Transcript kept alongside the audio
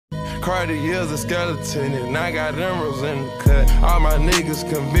Cartier's a skeleton, and I got emeralds in the cut. All my niggas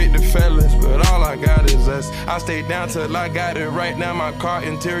convicted felons, but all I got is us. I stay down till I got it right now. My car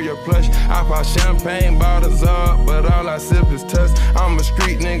interior plush. I pop champagne bottles up, but all I sip is tuss. I'm a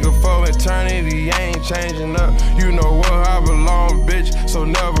street nigga for eternity, I ain't changing up. You know where I belong, bitch, so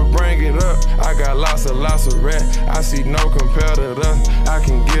never bring it up. I got lots of rat, I see no competitor. I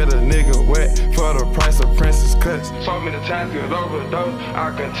can get a nigga wet for the price of princess cuts. Told me the time could overdose,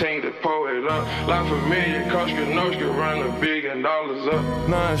 I continue to pour it up. La Familia, Koshka, Noshka, run $1 billion up.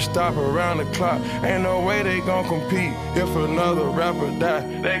 Non-stop around the clock, ain't no way they gon' compete. If another rapper die,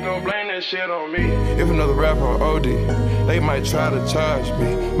 they gon' blame that shit on me. If another rapper OD, they might try to charge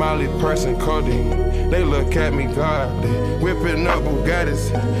me. Molly, person, codeine, they look at me godly. Whipping up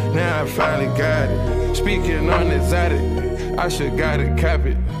Bugattis, now I finally got it. Speaking unexotic, I should gotta cap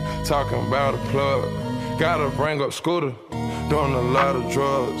it. Talking about a plug, gotta bring up Scooter. Doing a lot of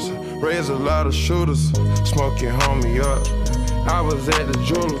drugs, raise a lot of shooters. Smoking homie up, I was at the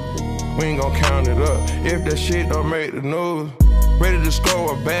jeweler. We ain't gon' count it up if that shit don't make the news. Ready to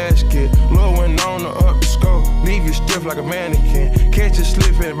score a basket, Lil' one on the up the score. Leave you stiff like a mannequin, catch you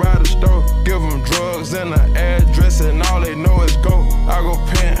slipping by the store. Give them drugs and an address and all they know is go. I go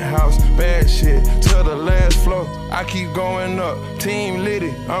penthouse, bad shit, to the last floor. I keep going up, Team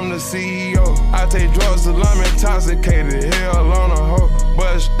Liddy, I'm the CEO. I take drugs till I'm intoxicated, hell on a hoe.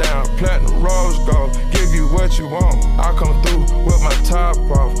 Bust down, platinum, rose gold, give you what you want. I come through with my top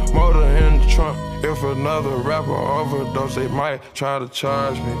off, motor in the trunk. If another rapper overdose, they might try to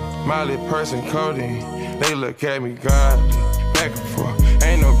charge me. Molly, person, codeine, they look at me godly. Back and forth,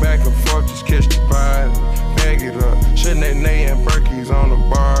 ain't no back and forth, just catch the body. Bag it up, Sinead and Berkey's on the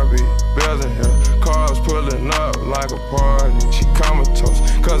Barbie. Bells in here, cars pulling up like a party. She comatose,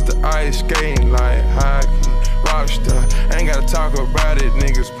 cause the ice skating like hockey. Rockstar, ain't gotta talk about it,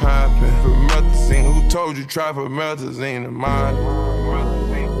 niggas poppin'. Promethazine, who told you try promethazine in my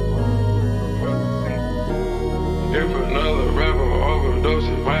if another rapper overdose,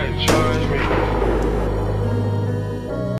 it might charge me.